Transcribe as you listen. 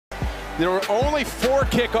There were only 4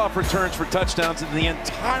 kickoff returns for touchdowns in the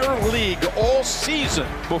entire league all season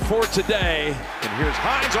before today. And here's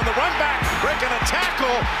Hines on the run back, breaking a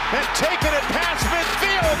tackle and taking it past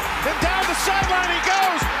midfield. And down the sideline he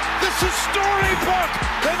goes. This is storybook.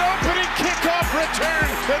 An opening kickoff return.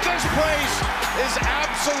 And this place is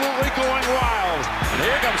absolutely going wild. And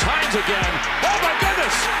here comes Hines again. Oh my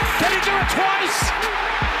goodness! Can he do it twice?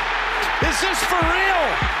 Is this for real?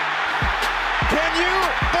 Can you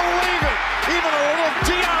believe it? Even a little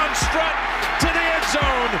Dion strut to the end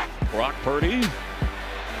zone. Brock Purdy,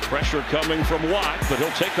 pressure coming from Watt, but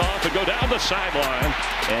he'll take off and go down the sideline.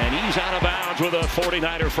 And he's out of bounds with a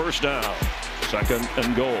 49er first down. 2nd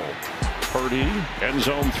and goal. Purdy, end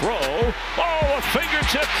zone throw. Oh, a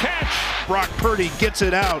fingertip catch. Brock Purdy gets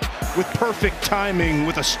it out with perfect timing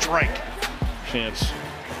with a strike. Chance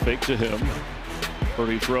fake to him.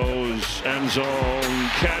 Purdy throws, end zone,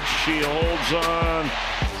 catch, he holds on,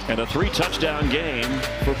 and a 3-touchdown game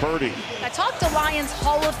for Purdy. I talked to Lions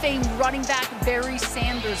Hall of Fame running back Barry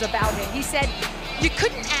Sanders about it. He said you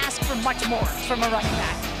couldn't ask for much more from a running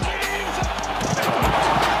back.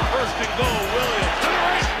 First and goal, Williams to the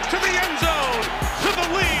right, to the end zone, to the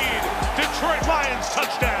lead. Detroit Lions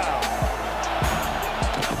touchdown.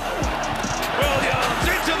 Williams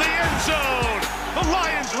into the end zone. The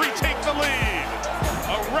Lions retake the lead.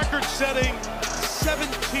 A record-setting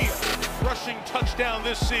 17th rushing touchdown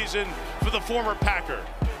this season for the former Packer.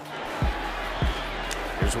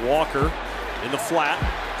 Here's Walker in the flat.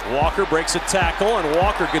 Walker breaks a tackle, and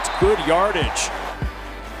Walker gets good yardage.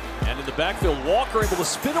 And in the backfield, Walker able to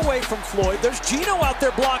spin away from Floyd. There's Gino out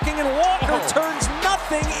there blocking, and Walker turns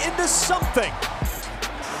nothing into something.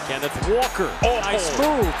 Kenneth Walker, nice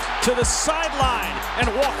move to the sideline, and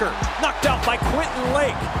Walker knocked out by Quentin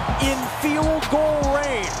Lake in field goal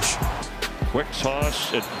range. Quick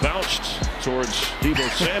toss, it bounced towards Deebo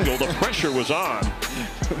Samuel. The pressure was on.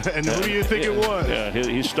 And who do you think it was? Yeah,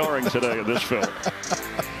 he's starring today in this film.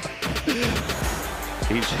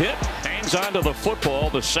 He's hit, hangs on to the football,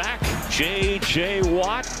 the sack. J.J.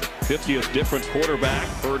 Watt, 50th different quarterback.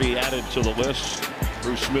 Purdy added to the list.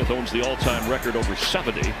 Bruce Smith owns the all-time record over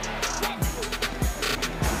 70.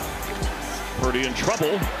 Purdy in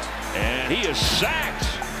trouble, and he is sacked.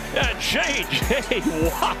 And J.J.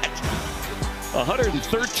 Watt,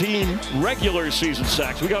 113 regular season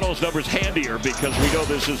sacks. We got those numbers handier because we know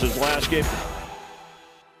this is his last game.